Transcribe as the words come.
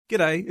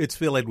G'day, it's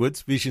Phil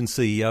Edwards, Vision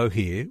CEO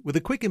here, with a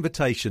quick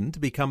invitation to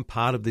become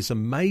part of this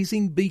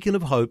amazing beacon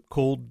of hope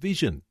called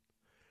Vision.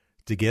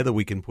 Together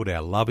we can put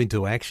our love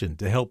into action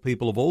to help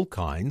people of all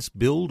kinds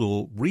build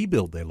or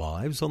rebuild their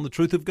lives on the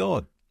truth of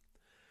God.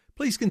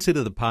 Please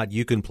consider the part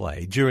you can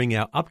play during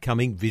our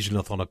upcoming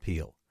Visionathon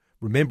appeal,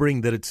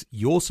 remembering that it's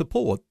your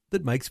support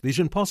that makes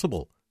Vision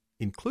possible,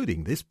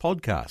 including this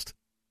podcast.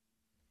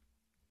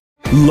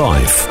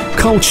 Life,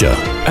 culture,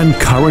 and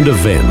current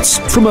events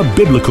from a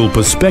biblical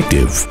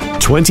perspective.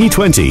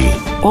 2020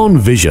 on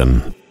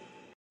Vision.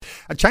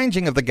 A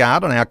changing of the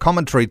guard on our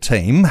commentary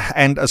team,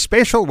 and a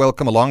special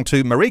welcome along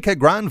to Marika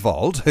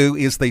Groenewald, who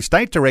is the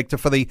State Director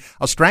for the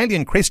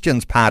Australian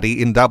Christians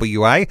Party in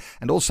WA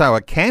and also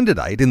a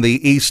candidate in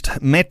the East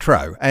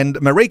Metro. And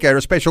Marika,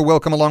 a special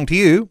welcome along to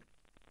you.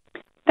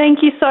 Thank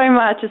you so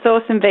much. It's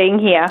awesome being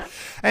here.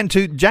 And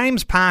to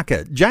James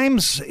Parker.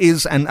 James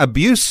is an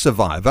abuse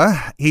survivor.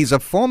 He's a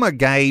former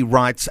gay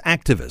rights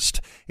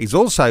activist. He's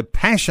also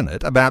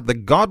passionate about the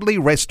godly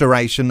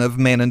restoration of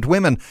men and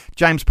women.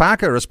 James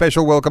Parker, a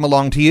special welcome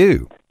along to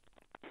you.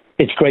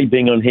 It's great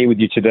being on here with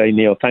you today,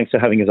 Neil. Thanks for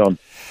having us on.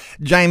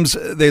 James,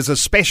 there's a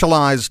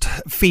specialised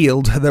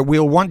field that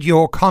we'll want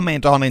your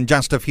comment on in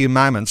just a few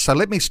moments. So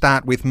let me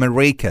start with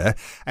Marika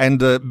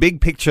and a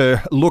big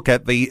picture look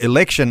at the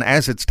election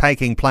as it's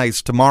taking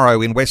place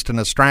tomorrow in Western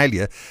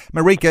Australia.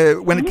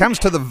 Marika, when it comes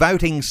to the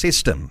voting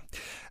system,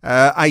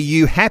 are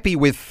you happy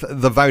with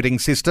the voting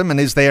system, and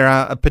is there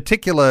a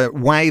particular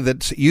way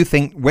that you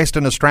think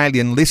Western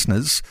Australian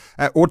listeners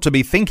ought to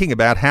be thinking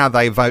about how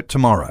they vote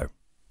tomorrow?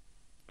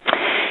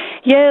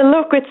 Yeah,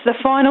 look, it's the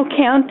final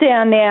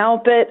countdown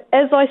now, but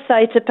as I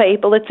say to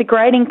people, it's a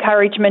great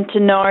encouragement to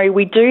know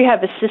we do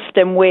have a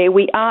system where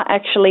we are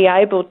actually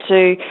able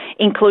to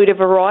include a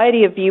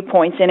variety of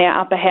viewpoints in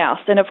our upper house.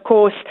 And of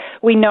course,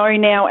 we know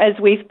now, as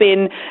we've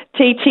been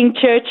teaching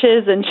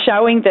churches and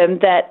showing them,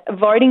 that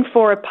voting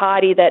for a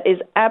party that is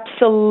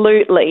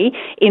absolutely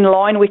in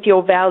line with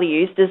your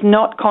values does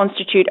not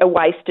constitute a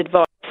wasted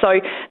vote. So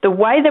the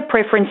way the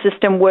preference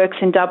system works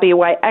in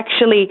WA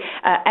actually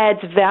adds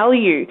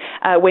value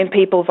when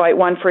people vote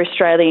One for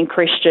Australian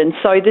Christians.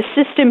 So the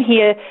system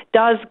here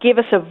does give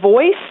us a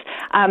voice.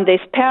 There's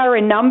power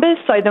in numbers.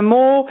 So the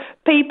more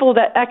people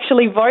that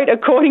actually vote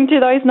according to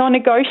those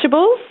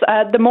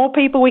non-negotiables, the more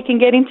people we can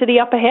get into the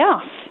upper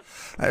house.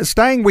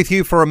 Staying with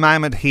you for a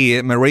moment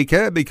here,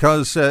 Marika,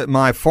 because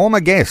my former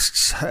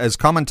guests as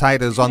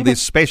commentators on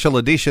this special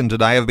edition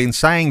today have been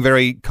saying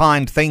very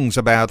kind things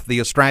about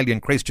the Australian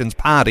Christians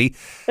Party.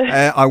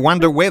 I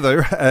wonder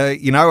whether,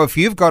 if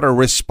you've got a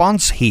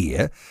response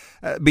here,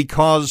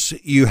 because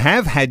you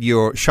have had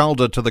your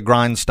shoulder to the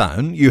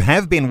grindstone, you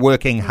have been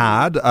working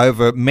hard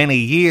over many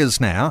years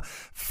now,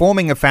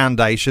 forming a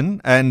foundation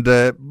and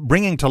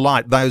bringing to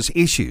light those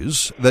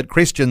issues that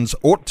Christians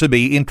ought to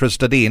be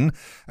interested in.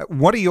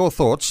 What are your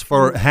thoughts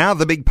for how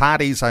the big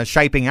parties are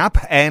shaping up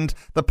and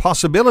the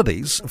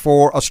possibilities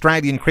for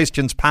Australian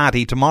Christians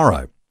Party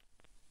tomorrow?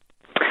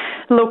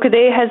 Look,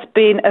 there has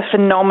been a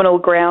phenomenal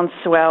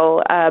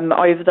groundswell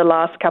over the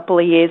last couple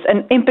of years,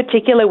 and in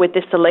particular with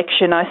this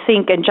election, I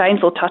think, and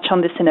James will touch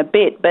on this in a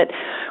bit, but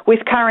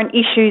with current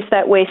issues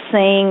that we're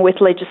seeing, with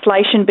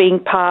legislation being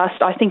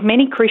passed, I think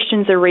many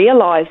Christians are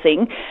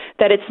realising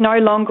that it's no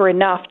longer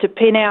enough to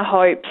pin our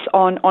hopes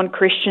on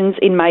Christians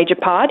in major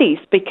parties,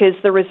 because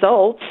the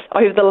results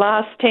over the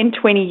last 10,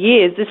 20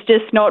 years is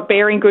just not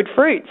bearing good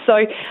fruit.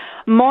 So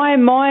my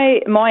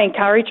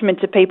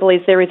encouragement to people is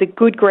there is a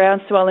good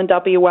groundswell in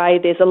WA.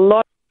 There's a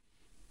lot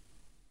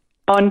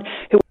on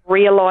who are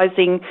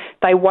realising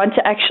they want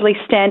to actually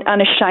stand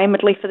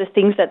unashamedly for the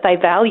things that they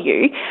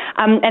value.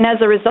 And as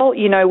a result,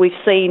 we've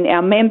seen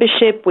our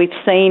membership, we've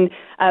seen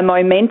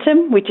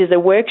Momentum, which is a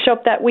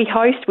workshop that we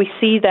host. We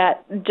see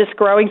that just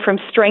growing from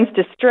strength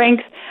to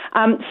strength.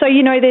 So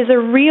there's a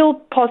real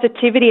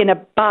positivity and a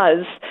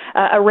buzz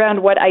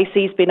around what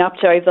AC's been up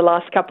to over the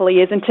last couple of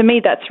years. And to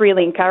me, that's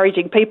really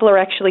encouraging. People are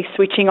actually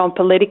switching on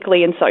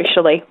politically and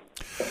socially.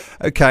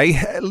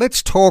 Okay,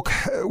 let's talk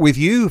with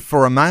you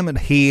for a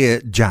moment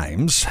here,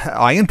 James.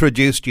 I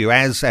introduced you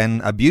as an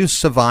abuse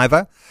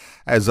survivor,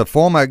 as a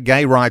former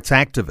gay rights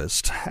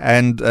activist,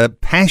 and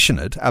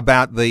passionate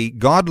about the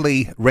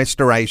godly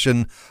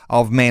restoration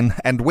of men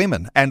and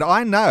women. And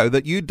I know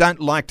that you don't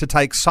like to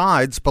take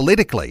sides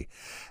politically,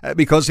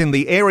 because in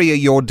the area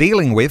you're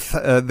dealing with,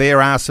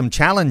 there are some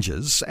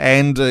challenges,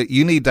 and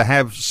you need to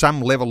have some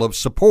level of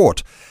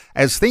support.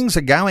 As things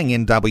are going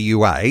in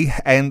WA,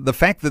 and the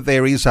fact that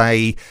there is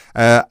a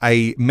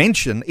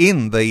mention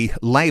in the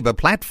Labor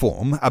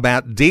platform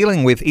about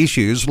dealing with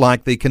issues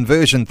like the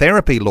conversion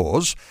therapy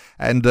laws,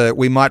 and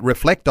we might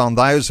reflect on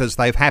those as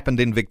they've happened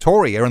in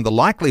Victoria and the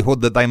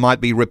likelihood that they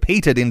might be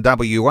repeated in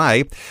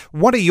WA,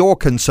 what are your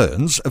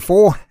concerns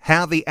for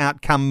how the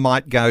outcome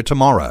might go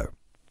tomorrow?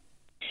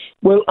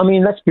 Well,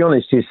 let's be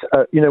honest.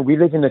 We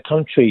live in a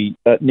country,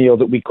 Neil,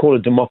 that we call a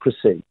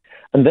democracy.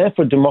 And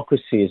therefore,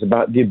 democracy is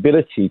about the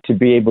ability to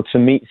be able to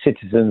meet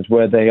citizens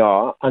where they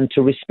are and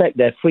to respect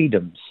their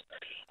freedoms.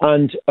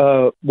 And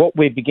what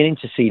we're beginning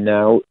to see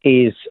now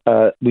is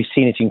we've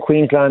seen it in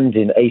Queensland,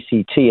 in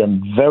ACT,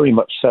 and very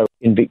much so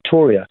in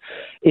Victoria,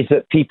 is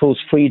that people's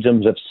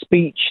freedoms of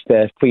speech,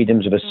 their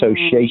freedoms of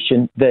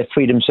association, their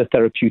freedoms of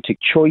therapeutic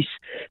choice,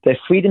 their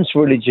freedoms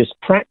for religious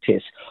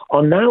practice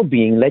are now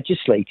being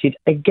legislated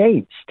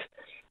against.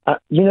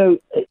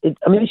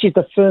 This is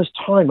the first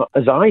time,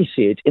 as I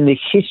see it, in the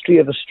history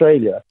of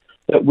Australia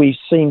that we've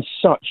seen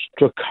such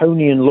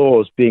draconian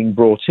laws being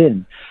brought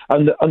in,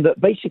 and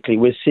that basically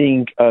we're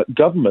seeing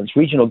governments,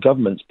 regional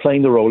governments,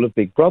 playing the role of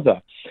Big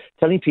Brother,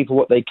 telling people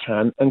what they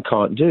can and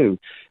can't do.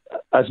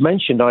 As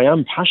mentioned, I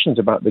am passionate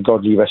about the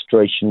godly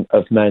restoration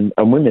of men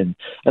and women,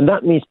 and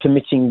that means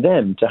permitting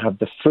them to have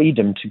the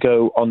freedom to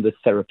go on the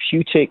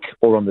therapeutic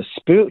or on the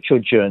spiritual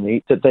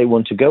journey that they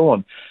want to go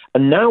on.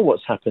 And now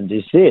what's happened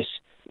is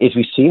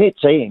we've seen it,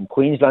 say, in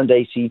Queensland,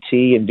 ACT,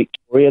 and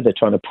Victoria. They're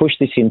trying to push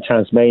this in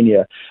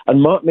Tasmania.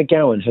 And Mark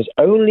McGowan has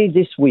only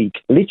this week,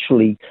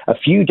 literally a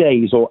few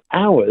days or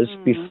hours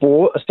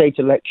before a state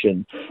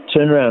election,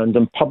 turned around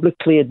and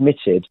publicly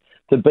admitted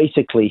that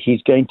basically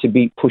he's going to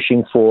be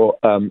pushing for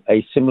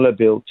a similar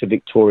bill to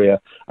Victoria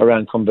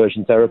around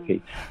conversion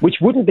therapy, which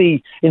wouldn't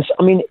be, I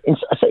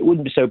say it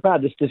wouldn't be so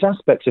bad. There's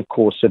aspects, of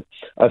course,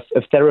 of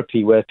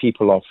therapy where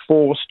people are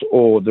forced,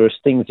 or there's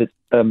things that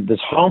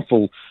there's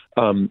harmful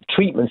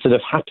treatments that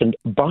have happened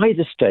by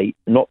the state,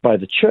 not by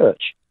the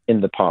church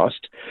in the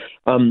past,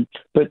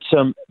 but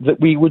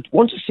that we would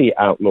want to see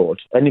outlawed.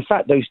 And in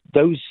fact,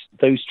 those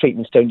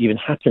treatments don't even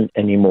happen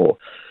anymore.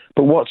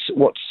 But what's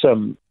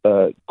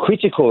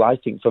critical, I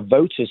think, for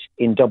voters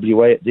in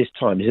WA at this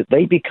time is that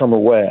they become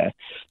aware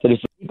that if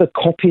they either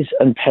copies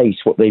and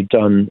paste what they've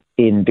done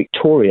in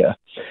Victoria,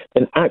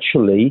 then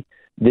actually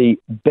the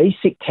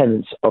basic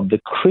tenets of the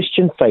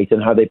Christian faith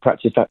and how they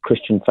practice that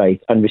Christian faith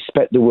and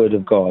respect the word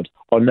of God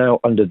are now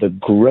under the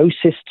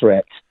grossest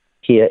threat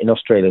here in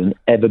Australia than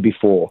ever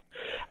before.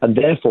 And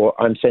therefore,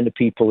 I'm saying to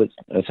people,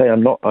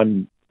 I'm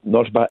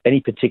not about any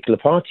particular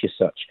party as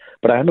such,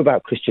 but I am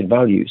about Christian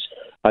values.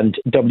 And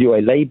WA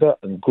Labour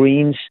and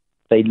Greens,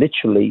 they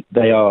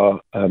are,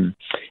 in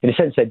a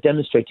sense, they're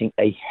demonstrating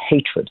a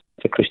hatred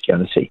for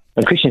Christianity.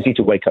 And Christians need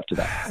to wake up to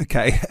that.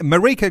 Okay.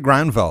 Marika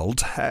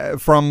Groenewald,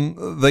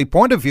 from the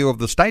point of view of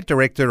the State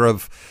Director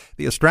of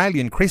the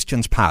Australian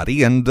Christians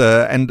Party, and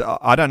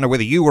I don't know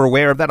whether you were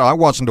aware of that. I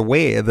wasn't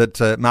aware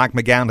that Mark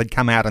McGowan had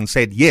come out and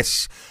said,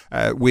 yes,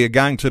 we're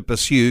going to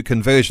pursue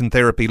conversion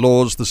therapy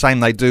laws the same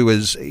they do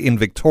as in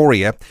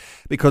Victoria,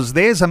 because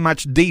there's a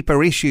much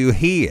deeper issue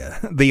here.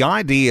 The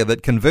idea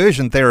that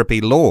conversion therapy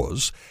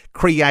laws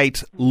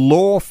create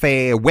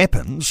lawfare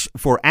weapons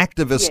for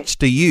activists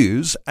to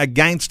use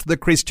against the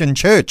Christian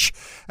church.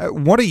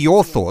 What are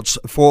your thoughts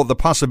for the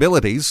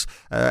possibilities,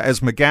 as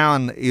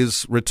McGowan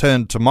is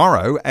returned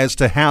tomorrow, as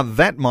to how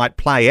that might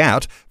play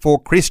out for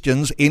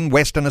Christians in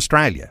Western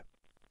Australia?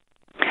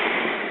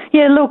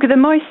 Yeah, look, the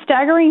most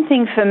staggering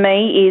thing for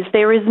me is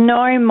there is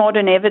no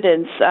modern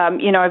evidence,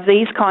 of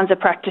these kinds of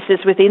practices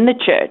within the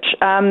church.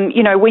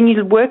 When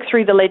you work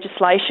through the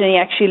legislation, you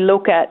actually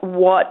look at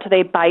what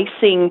they're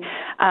basing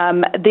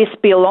this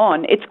bill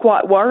on. It's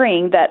quite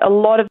worrying that a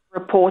lot of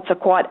reports are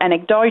quite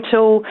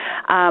anecdotal.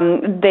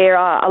 There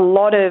are a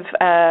lot of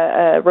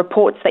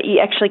reports that you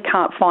actually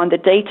can't find the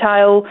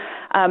detail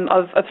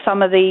of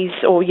some of these,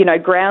 or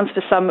grounds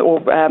for some, or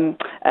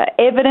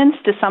evidence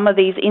to some of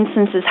these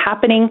instances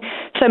happening.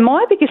 So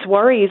my biggest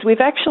worry is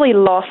we've actually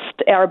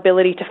lost our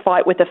ability to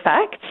fight with the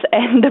facts.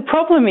 And the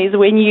problem is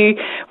when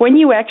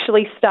you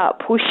actually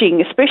start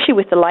pushing, especially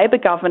with the Labor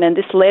government, and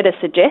this letter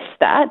suggests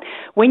that,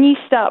 when you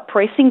start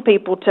pressing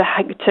people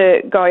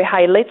to go,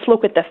 hey, let's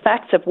look at the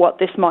facts of what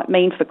this might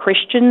mean for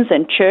Christians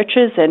and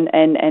churches and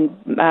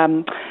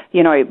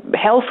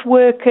health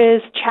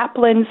workers,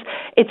 chaplains,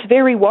 it's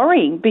very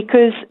worrying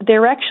because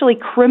they're actually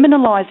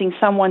criminalising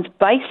someone's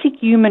basic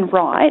human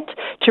right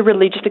to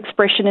religious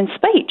expression and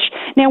speech.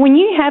 Now, when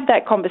you have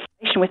that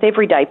conversation with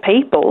everyday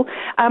people,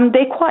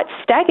 they're quite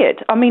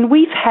staggered. I mean,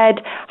 we've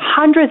had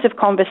hundreds of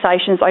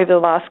conversations over the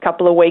last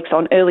couple of weeks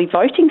on early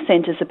voting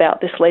centres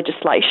about this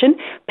legislation.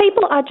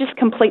 People are just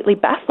completely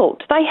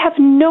baffled. They have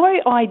no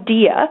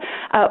idea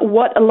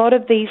what a lot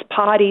of these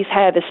parties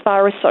have as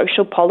far as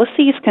social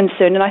policy is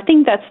concerned, and I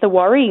think that's the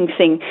worrying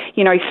thing.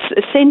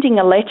 Sending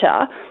a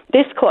letter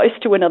this close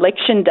to an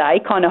election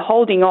day, kind of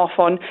holding off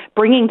on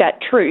bringing that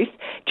truth,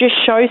 just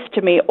shows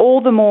to me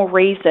all the more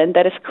reason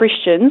that as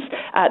Christians,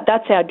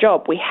 that's our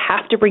job. We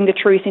have to bring the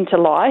truth into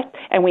light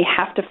and we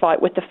have to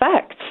fight with the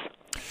facts.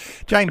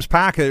 James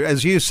Parker,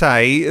 as you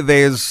say,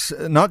 there's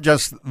not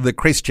just the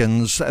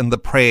Christians and the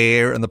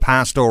prayer and the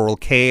pastoral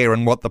care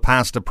and what the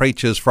pastor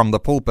preaches from the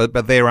pulpit,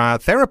 but there are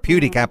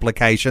therapeutic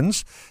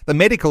applications, the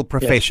medical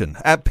profession,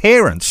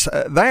 parents,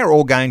 they are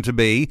all going to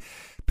be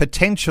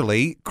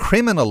potentially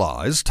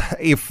criminalised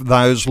if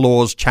those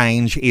laws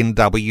change in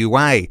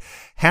WA.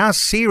 How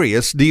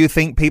serious do you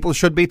think people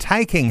should be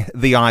taking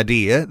the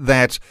idea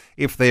that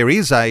if there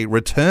is a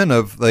return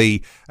of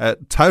the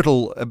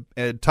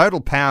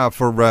total power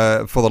for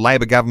the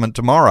Labor government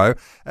tomorrow,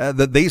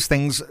 that these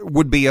things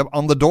would be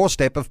on the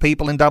doorstep of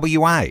people in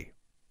WA?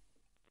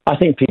 I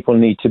think people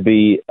need to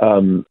be, I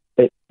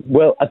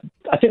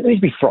think they need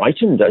to be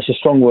frightened. That's a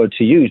strong word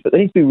to use, but they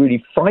need to be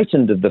really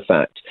frightened of the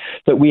fact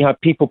that we have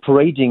people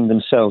parading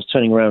themselves,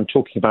 turning around,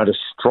 talking about a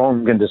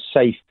strong and a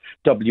safe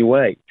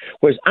WA,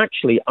 whereas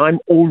actually I'm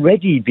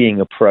already being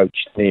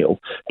approached, Neil,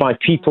 by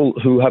people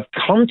who have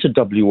come to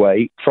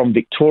WA from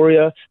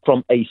Victoria,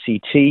 from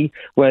ACT,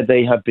 where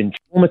they have been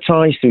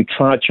traumatised through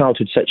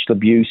childhood sexual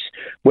abuse,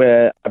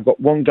 where I've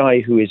got one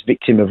guy who is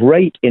victim of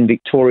rape in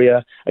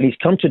Victoria, and he's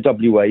come to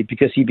WA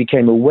because he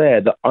became aware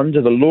that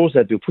under the laws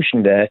that they're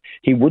pushing there,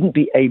 he wouldn't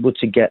be able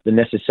to get the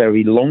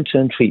necessary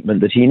long-term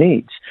treatment that he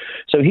needs.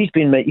 So he's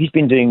been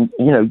doing,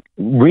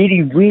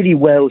 really, really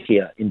well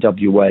here in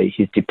WA.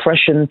 His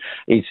depression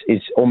is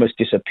almost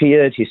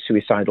disappeared. His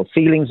suicidal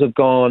feelings have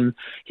gone.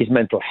 His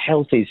mental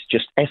health is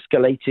just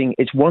escalating.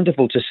 It's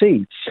wonderful to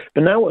see.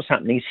 But now what's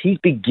happening is he's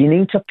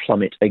beginning to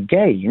plummet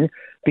again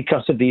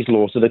because of these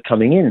laws that are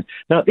coming in.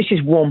 Now, this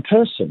is one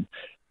person.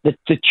 The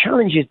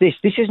challenge is this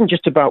isn't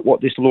just about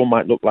what this law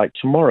might look like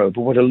tomorrow, but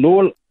what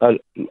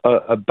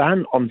a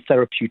ban on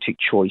therapeutic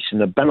choice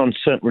and a ban on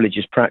certain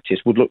religious practice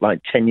would look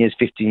like 10 years,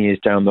 15 years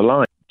down the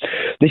line.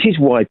 This is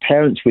why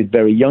parents with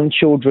very young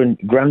children,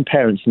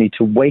 grandparents need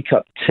to wake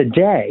up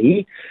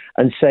today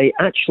and say,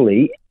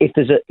 actually, if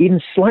there's an even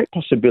slight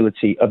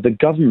possibility of the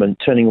government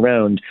turning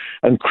around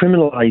and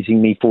criminalising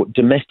me for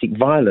domestic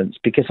violence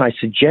because I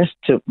suggest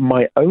to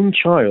my own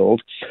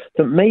child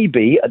that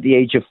maybe at the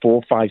age of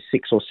 4, 5,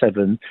 6 or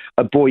 7,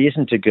 a boy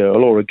isn't a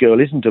girl or a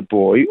girl isn't a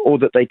boy, or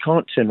that they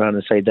can't turn around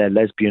and say they're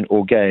lesbian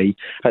or gay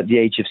at the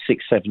age of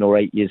 6, 7 or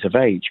 8 years of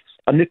age.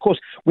 And of course,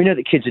 we know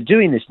that kids are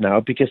doing this now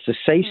because the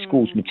Safe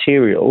Schools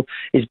material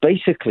is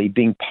basically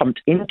being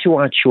pumped into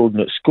our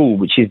children at school,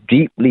 which is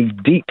deeply,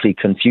 deeply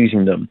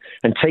confusing them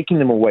and taking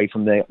them away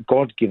from their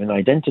God-given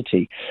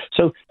identity.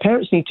 So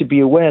parents need to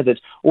be aware that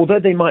although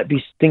they might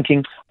be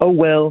thinking, oh,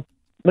 well,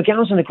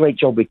 McGowan's done a great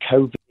job with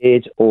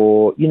COVID,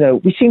 or,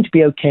 we seem to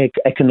be okay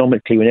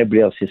economically when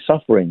everybody else is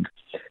suffering.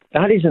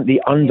 That isn't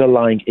the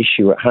underlying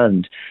issue at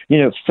hand.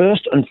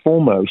 First and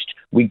foremost,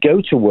 we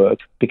go to work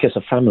because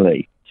of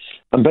family.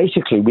 And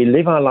basically, we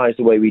live our lives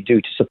the way we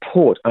do to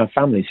support our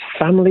families.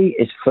 Family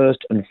is first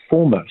and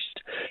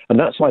foremost. And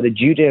that's why the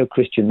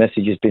Judeo-Christian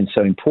message has been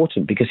so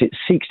important, because it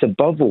seeks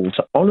above all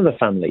to honour the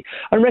family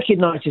and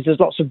recognises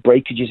there's lots of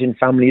breakages in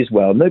family as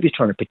well. Nobody's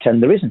trying to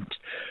pretend there isn't.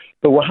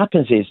 But what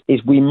happens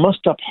is we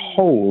must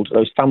uphold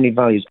those family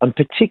values, and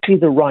particularly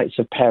the rights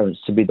of parents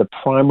to be the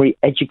primary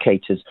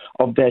educators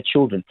of their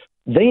children.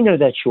 They know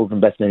their children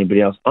better than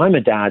anybody else. I'm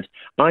a dad.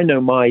 I know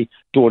my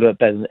daughter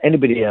better than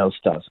anybody else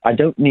does. I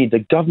don't need the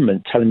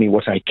government telling me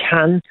what I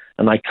can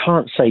and I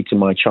can't say to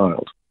my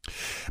child.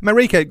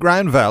 Marika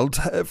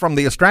Groenewald, from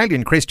the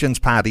Australian Christians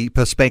Party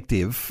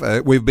perspective,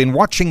 we've been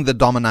watching the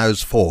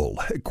dominoes fall.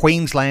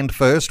 Queensland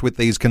first with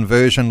these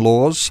conversion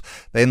laws,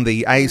 then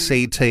the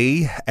ACT,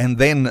 and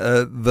then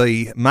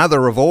the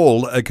mother of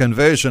all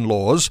conversion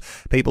laws,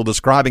 people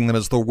describing them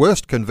as the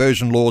worst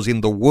conversion laws in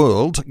the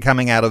world,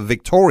 coming out of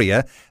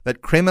Victoria,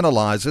 that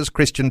criminalises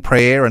Christian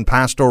prayer and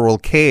pastoral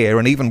care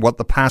and even what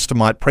the pastor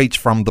might preach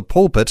from the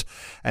pulpit,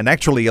 and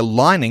actually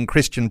aligning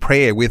Christian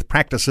prayer with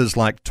practices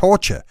like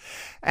torture.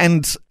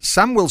 And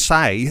some will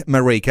say,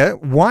 Marika,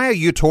 why are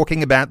you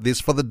talking about this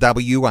for the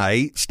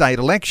WA state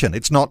election?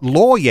 It's not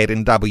law yet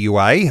in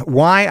WA.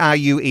 Why are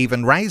you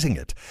even raising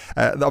it?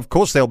 Of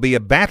course, there'll be a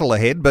battle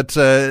ahead, but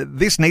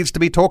this needs to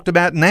be talked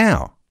about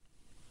now.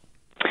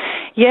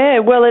 Yeah,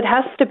 well, it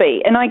has to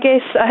be. And I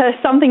guess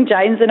something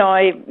James and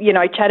I,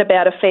 chat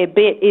about a fair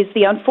bit is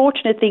the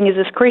unfortunate thing is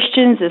as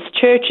Christians, as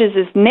churches,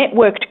 as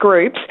networked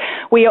groups,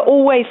 we are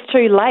always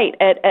too late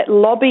at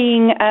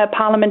lobbying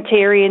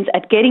parliamentarians,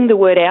 at getting the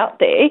word out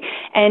there.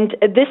 And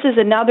this is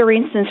another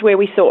instance where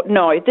we thought,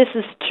 no, this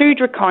is too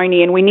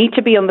draconian. We need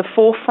to be on the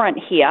forefront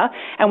here.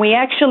 And we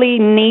actually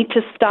need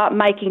to start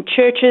making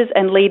churches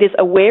and leaders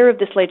aware of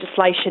this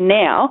legislation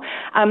now,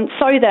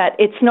 so that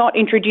it's not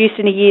introduced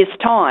in a year's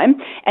time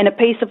and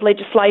a piece of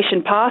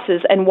legislation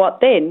passes, and what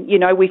then?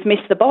 We've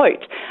missed the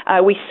boat.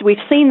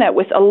 We've seen that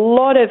with a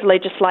lot of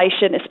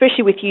legislation,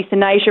 especially with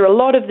euthanasia. A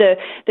lot of the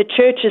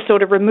churches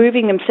sort of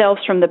removing themselves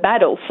from the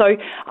battle. So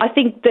I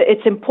think that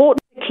it's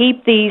important to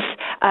keep these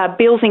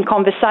bills in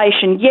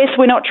conversation. Yes,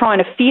 we're not trying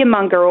to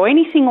fearmonger or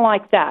anything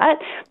like that,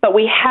 but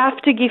we have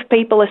to give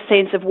people a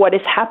sense of what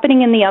is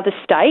happening in the other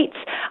states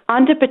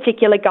under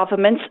particular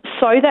governments,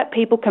 so that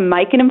people can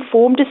make an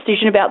informed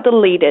decision about the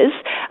leaders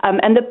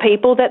and the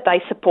people that they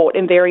support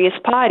in various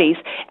parties.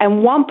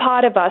 And one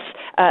part of us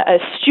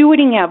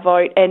stewarding our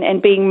vote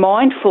and being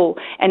mindful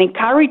and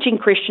encouraging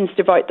Christians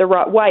to vote the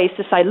right way is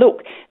to say,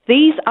 look,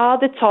 these are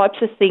the types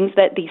of things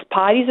that these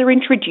parties are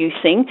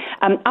introducing.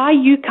 Are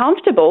you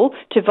comfortable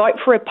to vote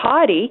for a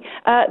party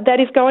that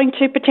is going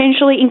to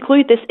potentially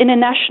include this in a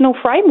national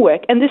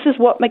framework? And this is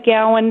what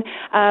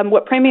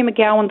what Premier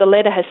McGowan, the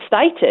letter, has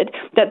stated,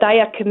 that they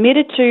are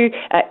committed to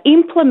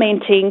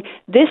implementing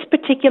this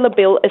particular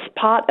bill as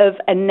part of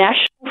a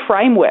national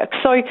framework.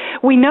 So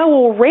we know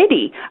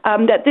already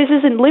that this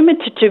isn't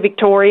limited to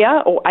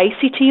Victoria or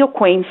ACT or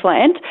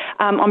Queensland.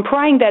 I'm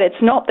praying that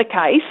it's not the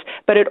case,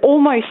 but it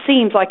almost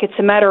seems like it's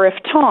a matter of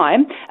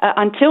time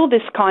until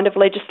this kind of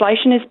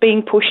legislation is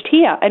being pushed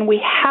here, and we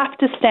have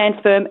to stand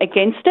firm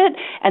against it,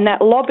 and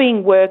that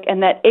lobbying work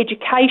and that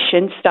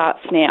education starts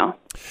now.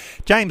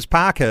 James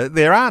Parker,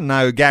 there are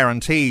no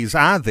guarantees,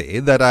 are there,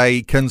 that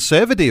a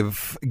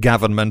Conservative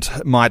government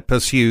might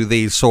pursue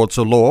these sorts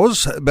of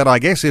laws? But I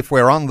guess if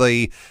we're on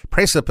the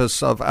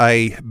precipice of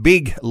a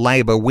big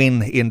Labor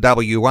win in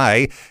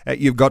WA,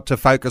 you've got to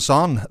focus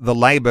on the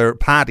Labor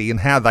Party and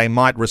how they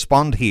might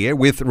respond here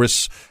with,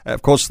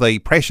 of course, the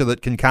pressure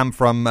that can come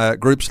from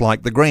groups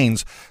like the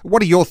Greens.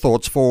 What are your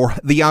thoughts for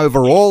the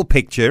overall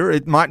picture?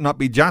 It might not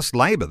be just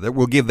Labor that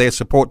will give their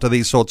support to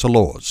these sorts of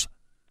laws.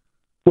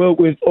 Well,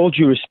 with all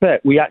due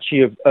respect, we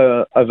actually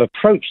have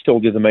approached all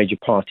the other major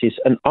parties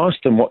and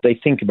asked them what they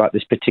think about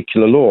this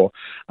particular law.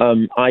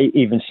 I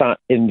even sat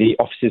in the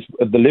offices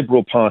of the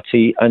Liberal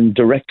Party and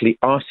directly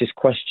asked this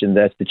question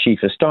there to the Chief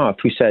of Staff,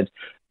 who said,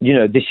 you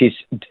know, this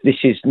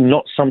is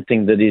not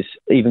something that is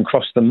even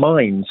crossed the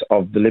minds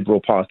of the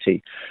Liberal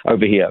Party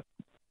over here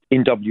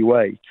in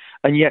WA.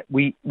 And yet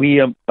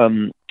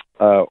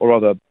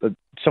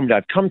somebody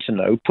I've come to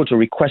know put a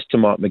request to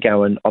Mark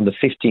McGowan on the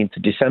 15th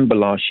of December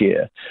last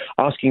year,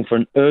 asking for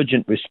an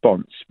urgent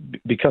response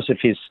because of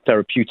his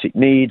therapeutic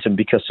needs and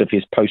because of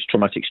his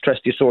post-traumatic stress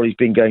disorder he's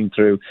been going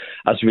through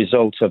as a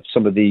result of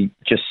some of the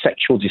just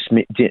sexual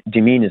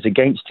demeanours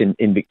against him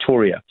in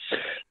Victoria.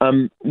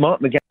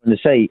 Mark McGowan, they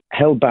say,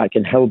 held back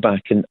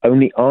and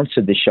only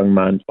answered this young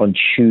man on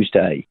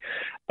Tuesday.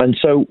 And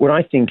so what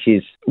I think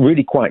is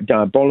really quite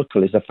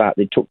diabolical is the fact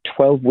that it took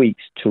 12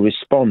 weeks to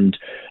respond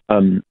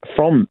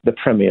from the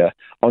Premier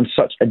on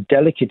such a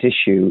delicate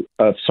issue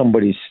of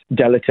somebody's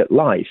delicate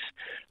life.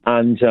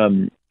 And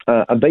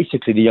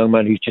basically the young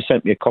man who's just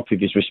sent me a copy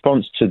of his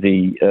response to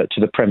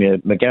the Premier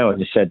McGowan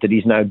has said that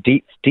he's now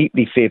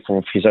deeply fearful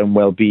of his own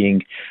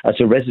well-being as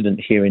a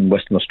resident here in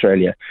Western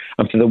Australia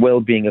and for the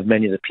well-being of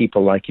many of the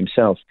people like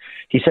himself.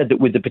 He said that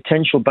with the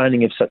potential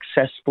banning of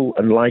successful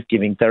and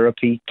life-giving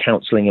therapy,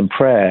 counselling and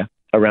prayer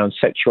around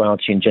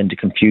sexuality and gender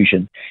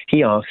confusion,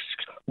 he asks,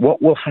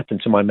 what will happen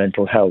to my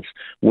mental health?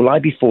 Will I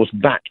be forced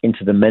back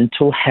into the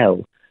mental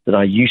hell that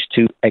I used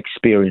to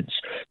experience?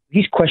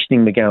 He's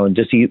questioning McGowan.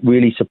 Does he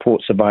really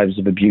support survivors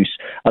of abuse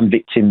and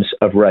victims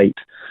of rape?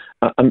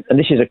 And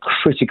this is a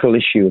critical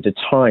issue at a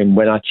time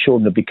when our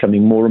children are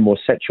becoming more and more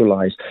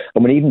sexualised,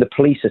 and when even the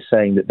police are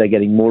saying that they're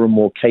getting more and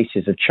more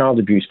cases of child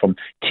abuse from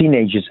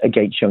teenagers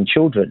against young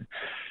children.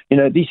 You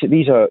know,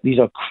 these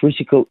are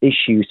critical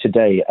issues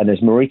today, and as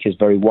Marika has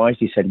very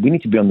wisely said, we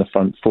need to be on the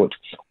front foot.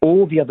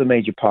 All the other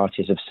major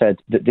parties have said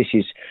that this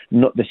is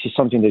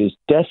something that is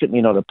definitely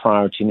not a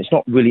priority, and it's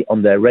not really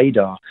on their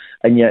radar.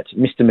 And yet,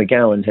 Mr.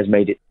 McGowan has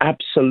made it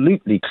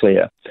absolutely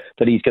clear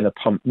that he's going to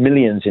pump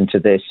millions into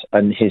this,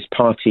 and his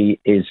party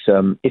is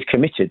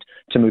committed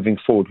to moving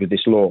forward with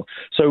this law.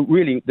 So,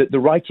 really, the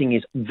writing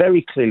is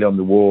very clearly on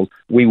the wall.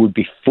 We would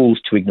be fools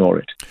to ignore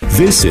it.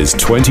 This is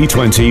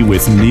 2020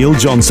 with Neil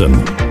Johnson,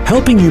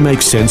 helping you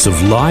make sense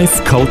of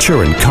life,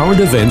 culture and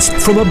current events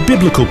from a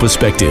biblical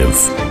perspective.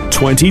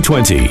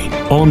 2020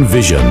 on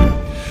Vision.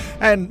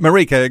 And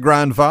Marika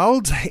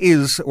Granwald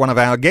is one of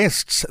our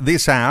guests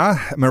this hour.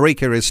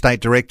 Marika is State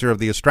Director of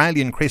the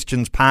Australian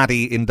Christians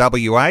Party in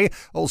WA,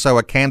 also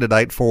a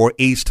candidate for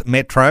East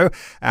Metro.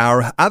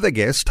 Our other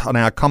guest on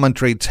our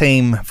commentary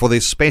team for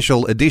this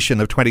special edition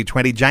of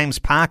 2020, James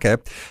Parker,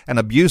 an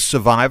abuse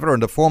survivor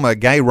and a former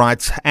gay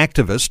rights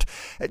activist.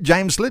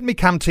 James, let me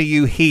come to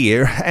you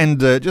here and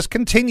just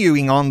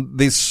continuing on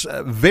this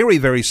very,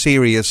 very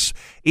serious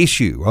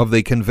issue of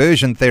the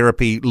conversion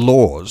therapy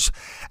laws.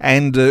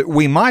 And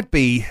we might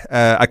be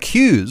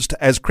accused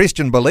as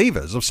Christian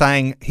believers of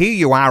saying, here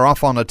you are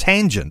off on a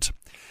tangent.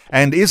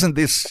 And isn't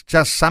this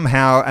just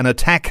somehow an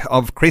attack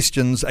of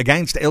Christians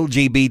against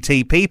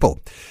LGBT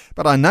people?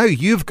 But I know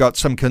you've got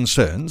some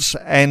concerns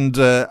and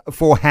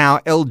for how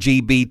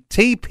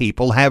LGBT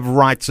people have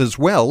rights as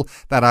well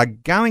that are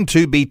going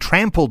to be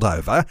trampled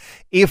over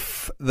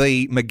if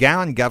the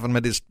McGowan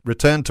government is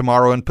returned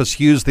tomorrow and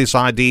pursues this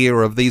idea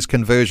of these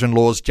conversion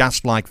laws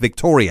just like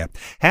Victoria.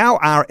 How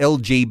are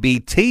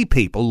LGBT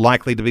people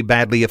likely to be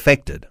badly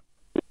affected?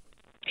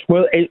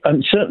 Well,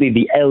 certainly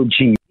the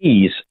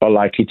LGBs are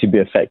likely to be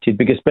affected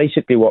because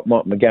basically what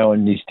Mark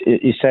McGowan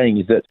is saying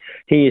is that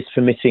he is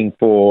permitting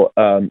for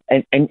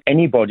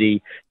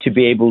anybody to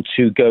be able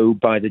to go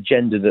by the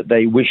gender that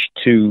they wish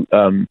to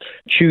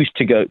choose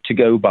to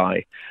go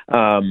by.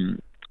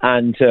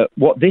 And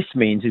what this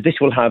means is this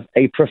will have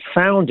a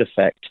profound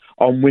effect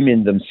on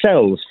women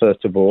themselves,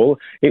 first of all.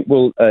 It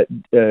will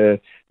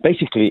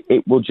basically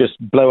it will just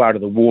blow out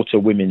of the water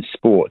women's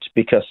sport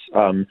because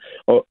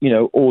all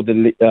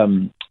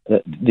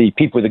the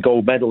people with the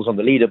gold medals on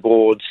the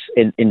leaderboards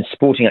in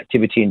sporting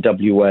activity in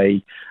WA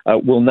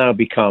will now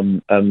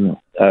become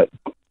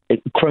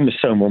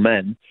chromosomal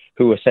men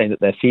who are saying that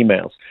they're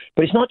females.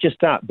 But it's not just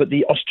that, but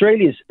the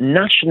Australia's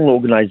national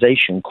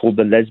organisation called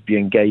the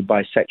Lesbian, Gay,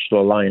 Bisexual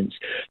Alliance,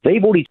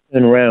 they've already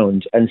turned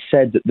around and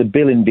said that the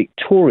bill in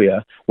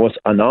Victoria was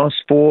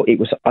unasked for, it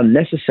was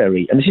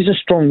unnecessary, and this is a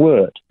strong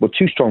word, well,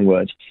 two strong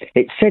words.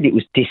 It said it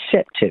was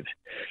deceptive,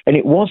 and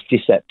it was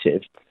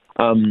deceptive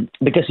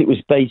because it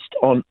was based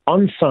on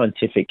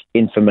unscientific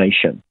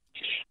information.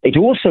 It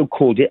also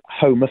called it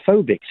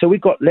homophobic. So we've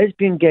got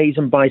lesbian, gays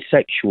and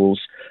bisexuals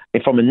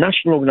from a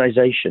national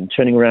organisation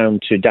turning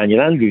around to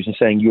Daniel Andrews and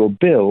saying your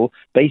bill,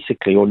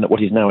 basically, or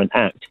what is now an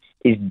act,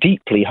 is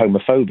deeply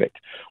homophobic.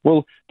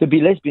 Well, there'll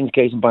be lesbians,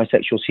 gays and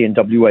bisexuals here in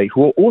WA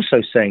who are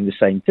also saying the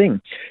same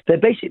thing. They're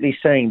basically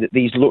saying that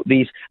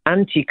these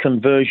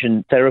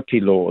anti-conversion therapy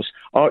laws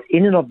are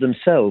in and of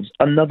themselves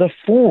another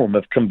form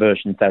of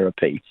conversion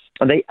therapy,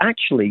 and they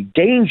actually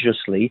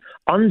dangerously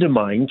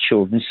undermine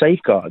children's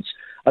safeguards.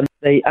 And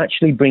they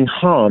actually bring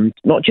harm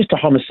not just to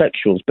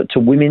homosexuals, but to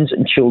women's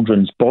and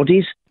children's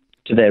bodies,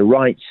 to their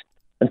rights,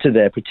 and to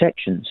their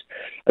protections.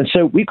 And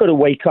so we've got to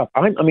wake up.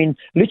 I mean,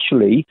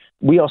 literally,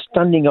 we are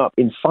standing up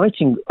in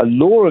fighting a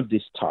law of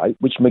this type,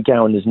 which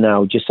McGowan has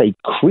now just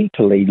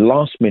creepily,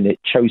 last minute,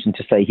 chosen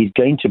to say he's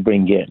going to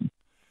bring in.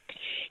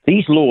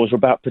 These laws are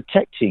about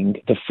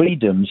protecting the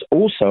freedoms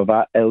also of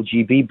our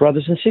LGBT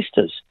brothers and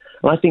sisters.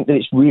 And I think that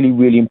it's really,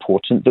 really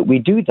important that we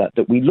do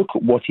that we look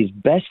at what is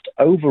best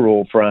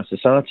overall for our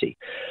society.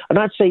 And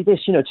I'd say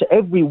this, to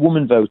every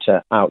woman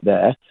voter out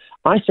there,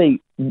 I say,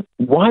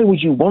 why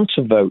would you want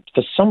to vote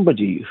for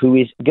somebody who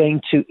is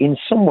going to, in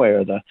some way or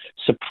other,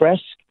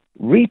 suppress,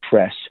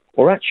 repress,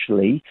 or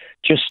actually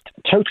just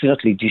totally and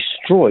utterly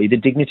destroy the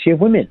dignity of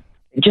women?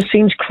 It just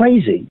seems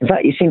crazy. In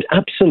fact, it seems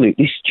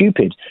absolutely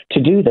stupid to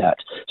do that.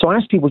 So I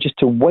ask people just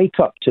to wake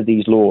up to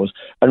these laws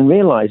and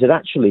realise that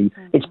actually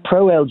it's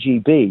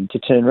pro-LGB to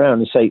turn around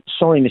and say,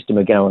 sorry, Mr.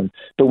 McGowan,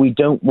 but we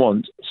don't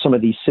want some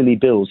of these silly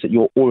bills that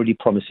you're already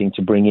promising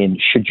to bring in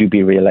should you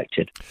be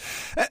re-elected.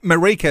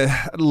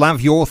 Marika,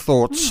 love your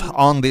thoughts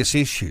on this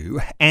issue.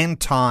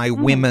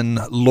 Anti-women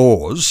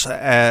laws,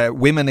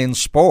 women in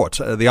sport,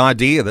 the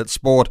idea that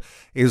sport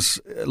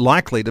is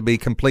likely to be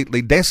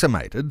completely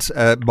decimated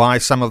by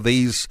some of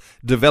these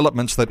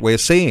developments that we're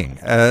seeing.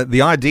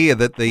 The idea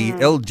that the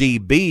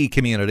LGB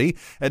community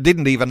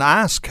didn't even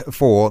ask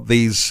for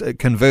these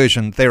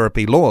conversion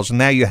therapy laws. And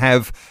now you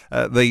have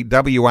the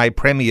WA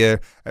Premier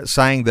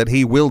saying that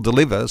he will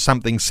deliver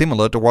something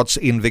similar to what's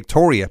in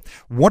Victoria.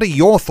 What are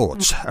your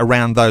thoughts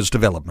around those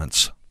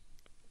developments?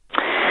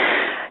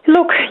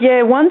 Look,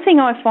 one thing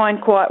I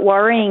find quite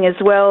worrying as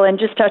well, and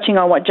just touching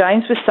on what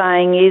James was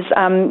saying, is,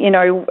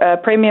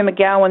 Premier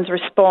McGowan's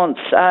response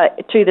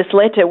to this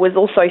letter was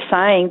also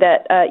saying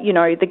that,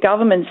 the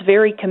government's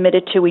very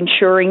committed to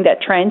ensuring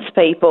that trans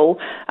people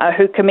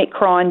who commit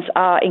crimes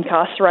are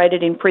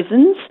incarcerated in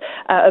prisons,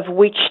 of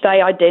which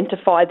they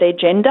identify their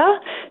gender.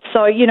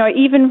 So,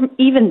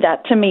 even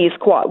that to me is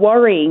quite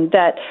worrying,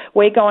 that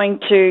we're going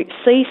to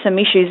see some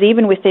issues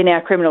even within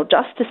our criminal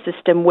justice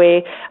system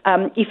where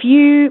if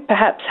you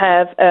perhaps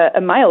have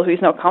a male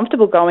who's not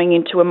comfortable going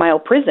into a male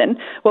prison,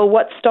 well,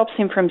 what stops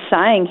him from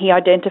saying he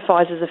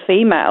identifies as a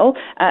female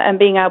and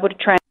being able to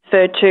transfer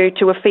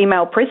to a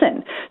female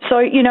prison? So,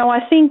 I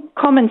think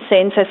common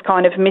sense has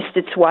kind of missed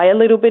its way a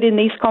little bit in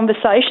these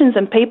conversations,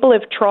 and people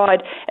have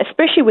tried,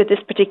 especially with this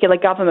particular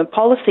government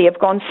policy, have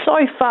gone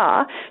so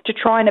far to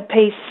try and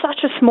appease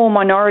such a small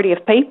minority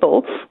of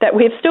people that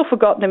we've still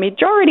forgotten the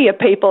majority of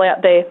people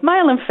out there,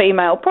 male and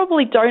female,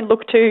 probably don't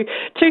look too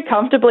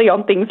comfortably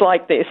on things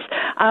like this.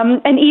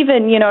 And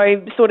even,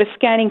 sort of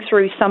scanning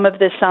through some of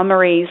the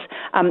summaries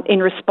in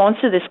response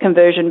to this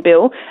conversion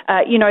bill,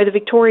 the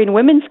Victorian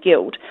Women's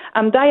Guild,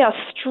 they are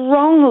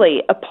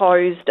strongly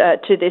opposed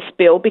to this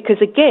bill because,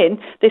 again,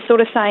 they're sort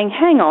of saying,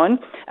 hang on,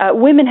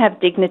 women have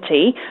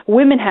dignity,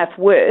 women have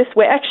worth.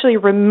 We're actually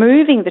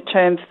removing the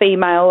term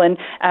female and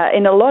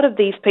in a lot of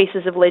these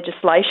pieces of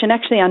legislation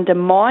actually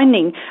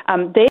undermining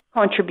their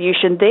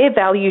contribution, their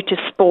value to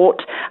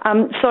sport.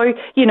 So,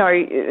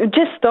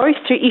 just those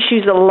two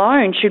issues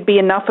alone should be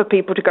enough for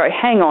people to go,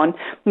 hang on,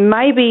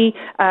 maybe,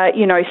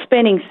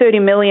 spending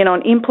 $30 million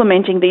on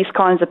implementing these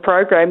kinds of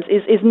programs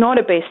is not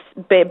a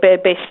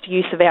best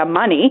use of our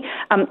money.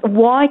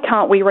 Why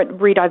can't we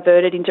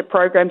redivert it into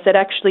programs that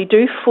actually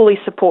do fully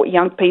support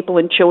young people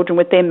and children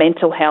with their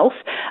mental health?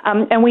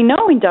 And we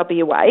know in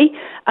WA,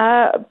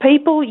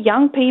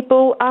 young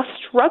people are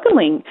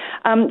struggling.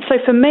 So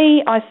for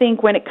me, I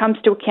think when it comes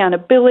to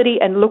accountability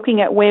and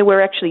looking at where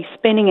we're actually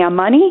spending our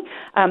money,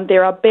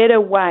 there are better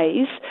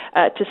ways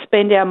to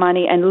spend our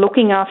money and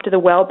looking after the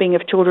well-being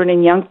of children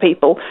and young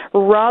people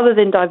rather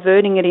than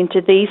diverting it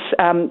into these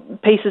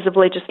pieces of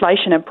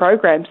legislation and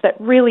programs that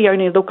really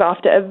only look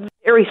after a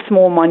very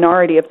small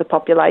minority of the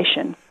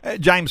population.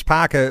 James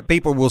Parker,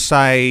 people will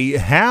say,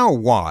 how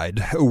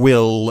wide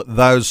will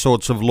those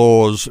sorts of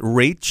laws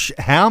reach?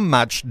 How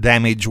much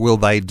damage will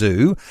they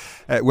do?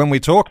 When we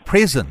talk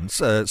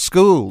prisons,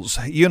 schools,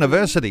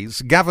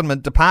 universities,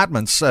 government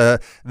departments,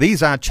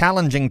 these are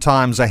challenging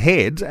times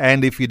ahead,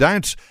 and if you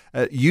don't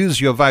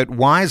use your vote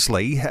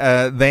wisely,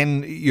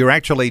 then you're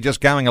actually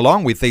just going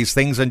along with these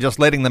things and just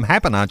letting them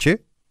happen, aren't you?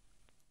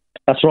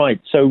 That's right.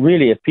 So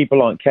really, if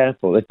people aren't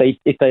careful, if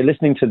they're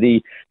listening to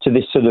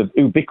this sort of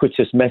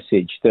ubiquitous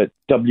message that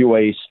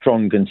WA is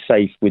strong and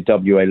safe with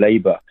WA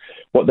Labour,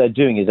 what they're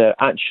doing is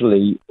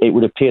it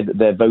would appear that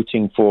they're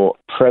voting for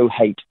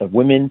pro-hate of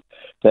women.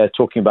 They're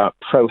talking about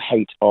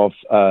pro-hate of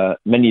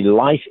many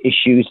life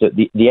issues, that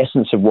the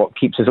essence of what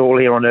keeps us all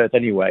here on earth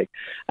anyway.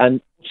 And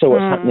so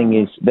what's happening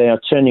is they are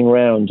turning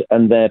around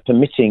and they're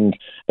permitting,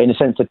 in a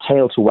sense, a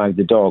tail to wag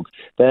the dog.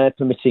 They're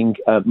permitting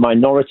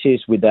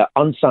minorities with their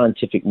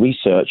unscientific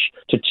research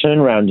to turn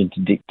around and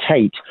to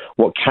dictate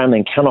what can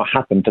and cannot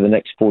happen for the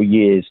next 4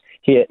 years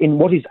here in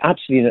what is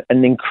absolutely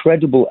an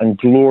incredible and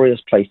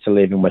glorious place to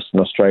live in Western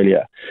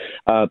Australia.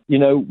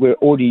 We're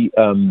already,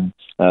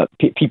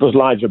 people's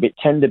lives are a bit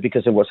tender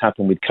because of what's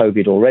happened with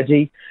COVID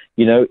already.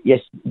 Yes,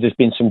 there's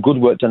been some good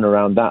work done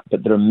around that,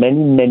 but there are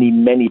many, many,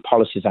 many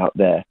policies out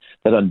there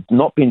that are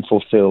not being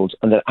fulfilled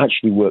and that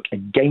actually work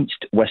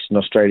against Western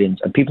Australians.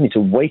 And people need to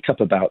wake up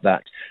about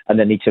that, and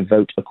they need to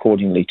vote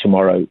accordingly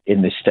tomorrow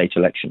in this state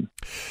election.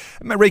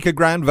 Marika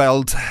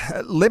Groenewald,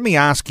 let me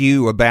ask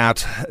you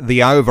about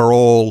the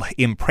overall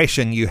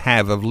impression you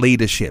have of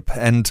leadership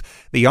and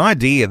the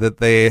idea that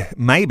there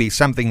may be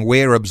something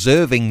we're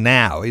observing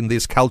now in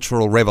this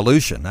cultural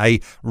revolution, a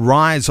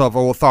rise of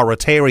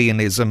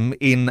authoritarianism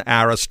in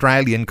our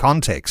Australian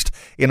context.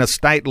 In a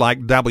state like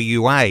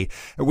WA,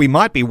 we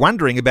might be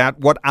wondering about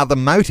what other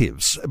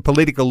motives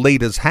political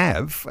leaders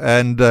have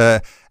and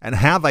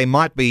how they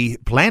might be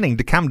planning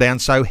to come down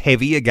so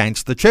heavy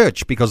against the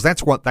church, because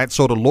that's what that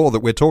sort of law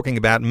that we're talking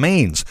about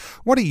means.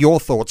 What are your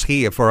thoughts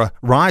here for a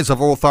rise of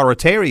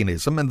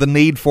authoritarianism and the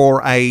need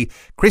for a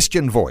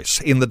Christian voice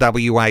in the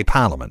WA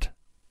Parliament?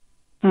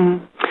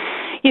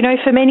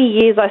 For many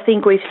years, I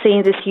think we've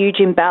seen this huge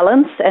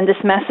imbalance and this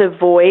massive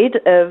void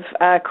of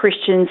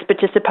Christians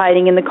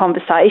participating in the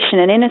conversation.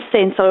 And in a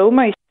sense, I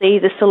almost see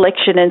the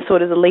selection and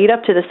sort of the lead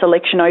up to the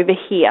selection over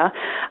here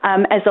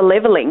as a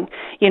levelling.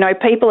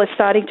 People are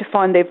starting to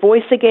find their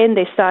voice again.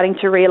 They're starting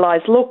to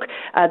realise, look,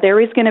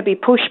 there is going to be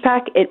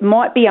pushback. It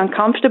might be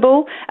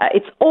uncomfortable.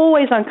 It's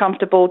always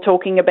uncomfortable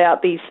talking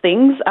about these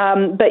things.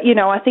 But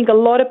I think a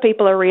lot of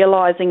people are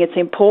realising it's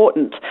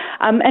important.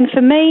 And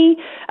for me,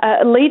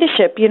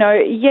 leadership,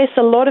 yes,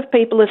 a lot of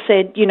people have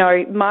said,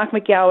 Mark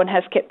McGowan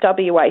has kept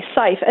WA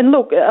safe. And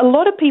look, a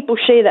lot of people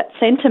share that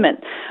sentiment,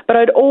 but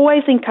I'd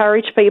always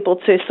encourage people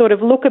to sort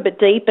of look a bit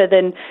deeper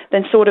than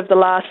sort of the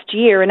last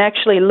year and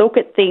actually look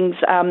at things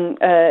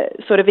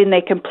sort of in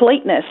their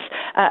completeness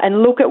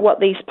and look at what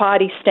these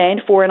parties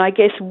stand for and I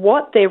guess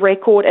what their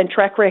record and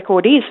track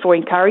record is for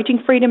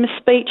encouraging freedom of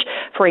speech,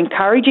 for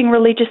encouraging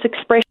religious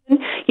expression.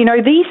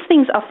 These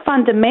things are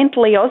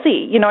fundamentally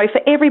Aussie,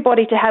 for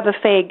everybody to have a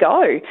fair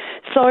go.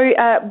 So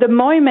the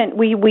moment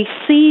we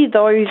see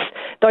those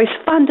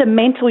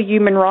fundamental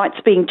human rights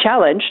being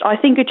challenged, I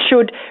think it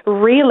should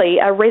really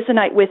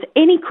resonate with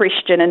any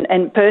Christian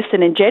and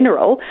person in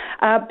general,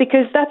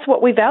 because that's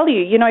what we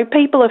value.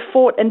 People have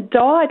fought and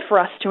died for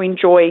us to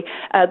enjoy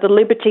the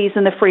liberties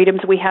and the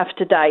freedoms we have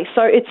today.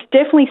 So it's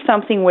definitely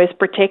something worth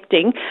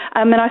protecting.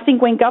 And I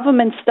think when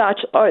governments start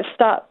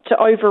to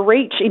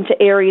overreach into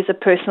areas of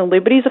personal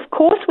liberties, of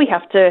course we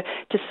have to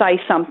say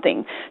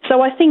something.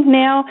 So I think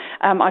now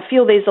I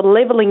feel there's a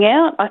levelling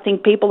out. I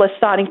think people are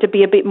starting to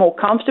be a bit more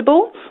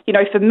comfortable.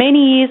 For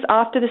many years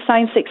after the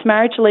same-sex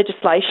marriage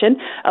legislation,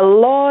 a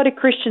lot of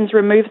Christians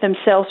removed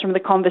themselves from the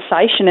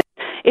conversation.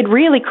 It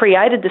really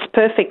created this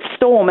perfect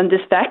storm and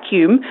this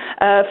vacuum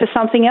for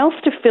something else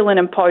to fill in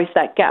and pose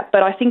that gap.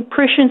 But I think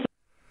Christians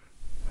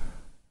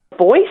have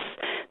a voice.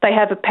 They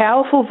have a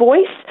powerful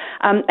voice,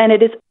 and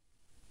it is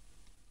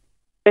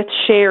worth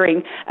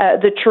sharing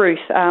the truth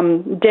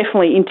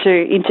definitely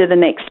into the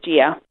next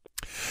year.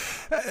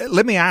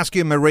 Let me ask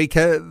you,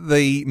 Marika,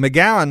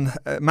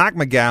 Mark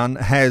McGowan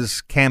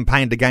has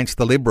campaigned against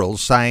the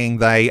Liberals, saying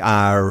they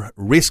are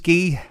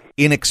risky,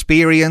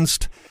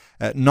 inexperienced,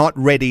 not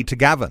ready to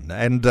govern.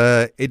 And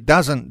it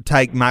doesn't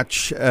take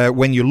much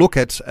when you look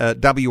at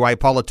WA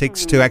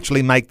politics to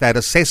actually make that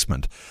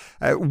assessment.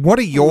 What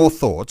are your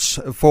thoughts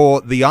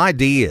for the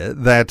idea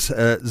that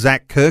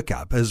Zach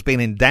Kirkup has been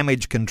in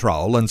damage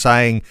control and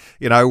saying,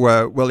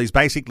 well, he's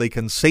basically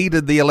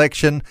conceded the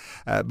election,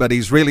 but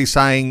he's really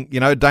saying,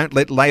 don't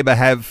let Labor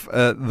have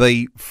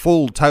the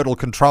full total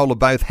control of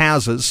both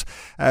houses.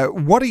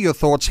 What are your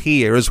thoughts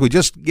here as we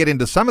just get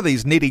into some of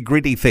these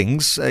nitty-gritty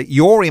things,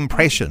 your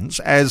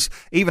impressions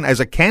even as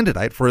a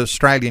candidate for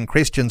Australian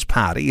Christians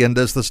Party and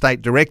as the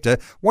state director?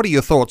 What are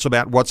your thoughts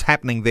about what's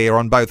happening there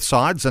on both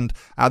sides, and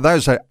are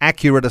those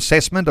accurate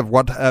assessment of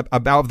what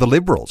about the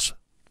Liberals?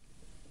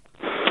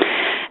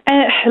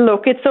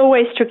 Look, it's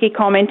always tricky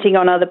commenting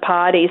on other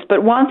parties,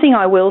 but one thing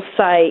I will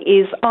say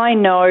is I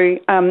know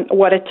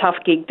what a tough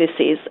gig this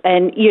is.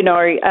 And,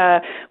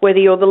 whether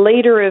you're the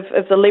leader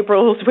of the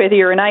Liberals, whether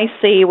you're an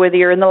AC, whether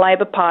you're in the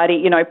Labor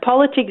Party,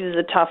 politics is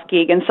a tough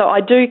gig. And so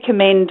I do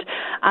commend,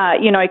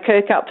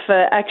 Kirkup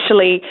for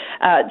actually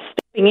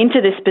stepping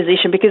into this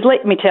position, because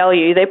let me tell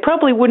you, there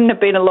probably wouldn't have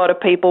been a lot of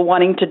people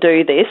wanting to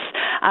do this.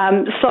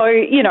 So,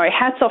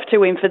 hats off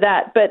to him for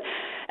that. But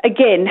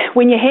again,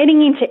 when you're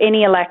heading into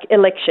any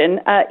election,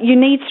 you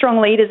need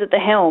strong leaders at the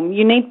helm.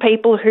 You need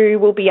people who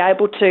will be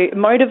able to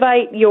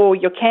motivate your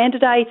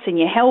candidates and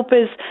your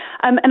helpers.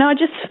 And I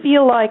just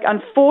feel like,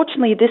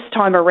 unfortunately, this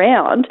time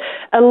around,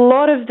 a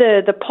lot of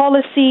the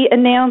policy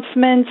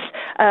announcements,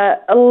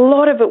 a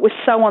lot of it was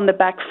so on the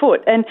back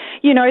foot. And,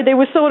 there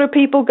were sort of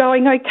people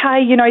going,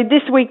 okay,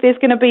 this week there's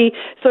going to be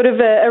sort of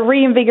a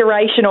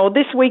reinvigoration, or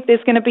this week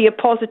there's going to be a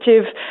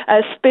positive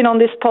spin on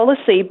this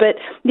policy. But,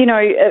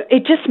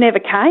 it just never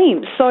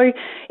came. So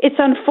it's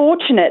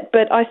unfortunate,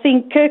 but I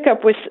think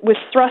Kirkup was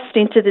thrust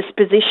into this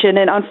position,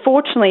 and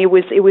unfortunately it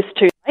was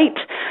too late.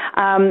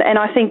 And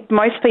I think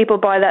most people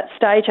by that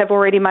stage have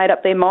already made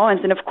up their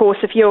minds. And of course,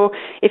 if you're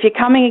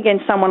coming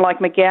against someone like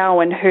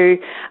McGowan, who,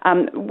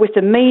 with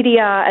the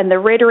media and the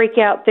rhetoric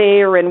out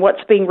there and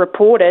what's being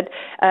reported,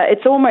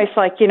 it's almost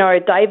like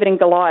David and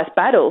Goliath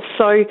battles.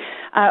 So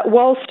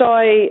whilst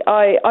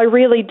I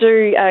really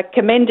do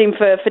commend him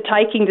for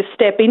taking the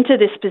step into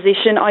this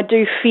position, I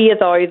do fear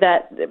though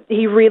that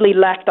he really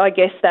lacked, I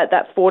guess, that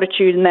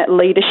fortitude and that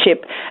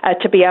leadership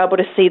to be able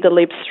to see the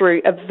Libs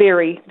through a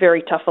very,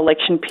 very tough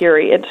election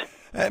period.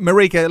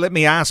 Marika, let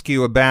me ask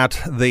you about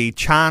the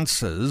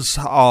chances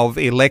of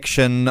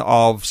election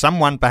of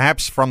someone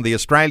perhaps from the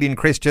Australian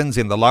Christians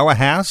in the lower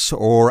house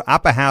or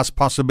upper house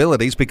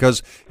possibilities,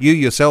 because you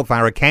yourself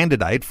are a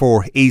candidate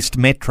for East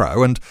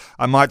Metro. And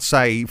I might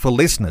say for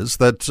listeners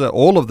that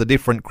all of the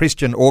different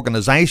Christian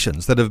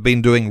organisations that have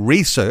been doing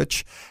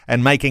research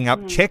and making up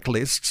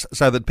checklists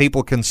so that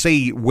people can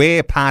see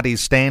where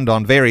parties stand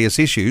on various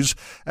issues,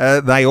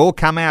 they all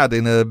come out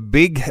in a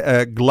big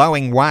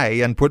glowing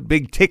way and put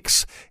big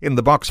ticks in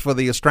the box for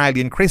the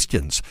Australian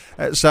Christians.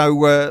 So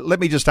let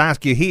me just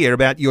ask you here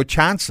about your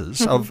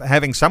chances of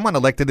having someone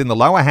elected in the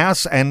lower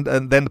house and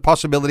then the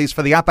possibilities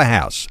for the upper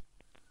house.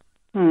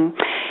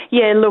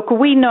 Yeah, look,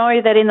 we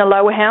know that in the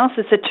lower house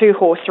it's a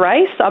two-horse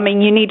race. I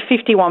mean, you need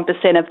 51%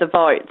 of the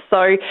vote.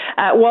 So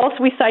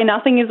whilst we say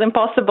nothing is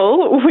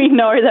impossible, we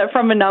know that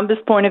from a numbers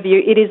point of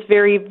view, it is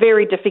very,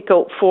 very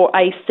difficult for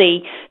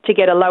AC to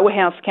get a lower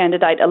house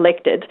candidate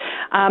elected.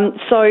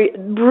 So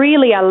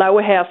really our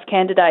lower house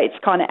candidates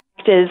kind of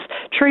act as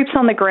troops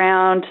on the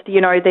ground.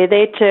 They're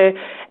there to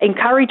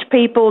encourage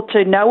people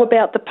to know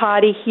about the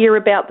party, hear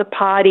about the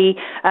party,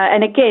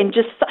 and again,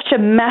 just such a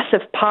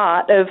massive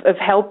part of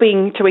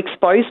helping to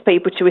expose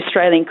people to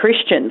Australian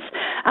Christians.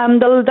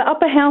 The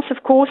upper house,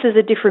 of course, is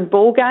a different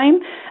ballgame.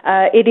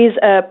 It is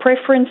a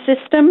preference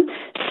system.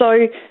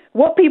 So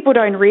what people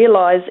don't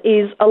realise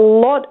is a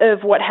lot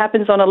of what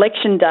happens on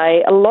election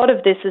day, a lot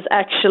of this is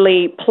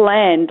actually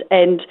planned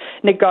and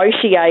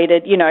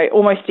negotiated,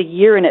 almost a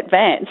year in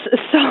advance.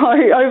 So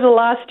over the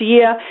last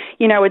year,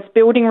 it's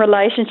building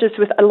relationships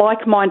with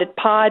like-minded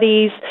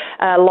parties,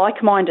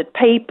 like-minded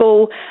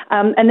people,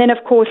 and then,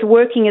 of course,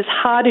 working as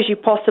hard as you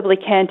possibly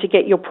can to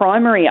get your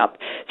primary up.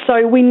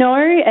 So we know,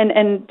 and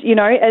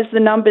as the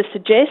numbers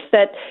suggest,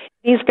 that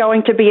is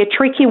going to be a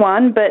tricky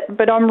one,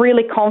 but I'm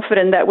really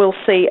confident that we'll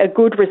see a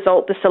good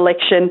result this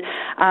election,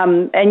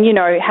 and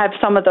have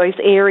some of those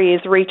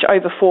areas reach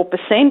over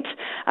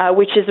 4%,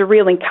 which is a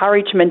real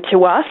encouragement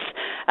to us.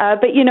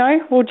 But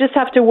we'll just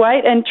have to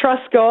wait and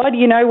trust God.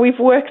 We've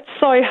worked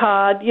so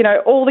hard.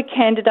 All the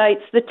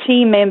candidates, the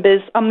team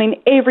members. I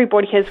mean,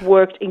 everybody has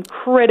worked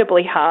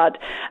incredibly hard.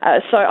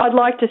 So I'd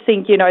like to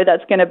think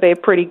that's going to be a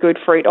pretty good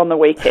fruit on the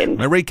weekend.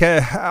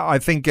 Marika, I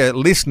think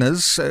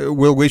listeners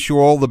will wish you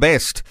all the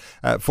best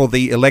for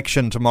the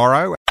election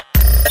tomorrow.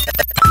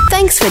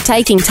 Thanks for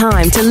taking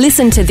time to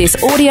listen to this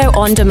audio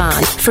on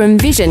demand from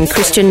Vision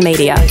Christian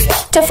Media.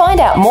 To find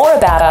out more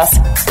about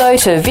us, go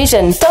to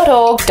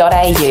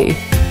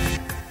vision.org.au.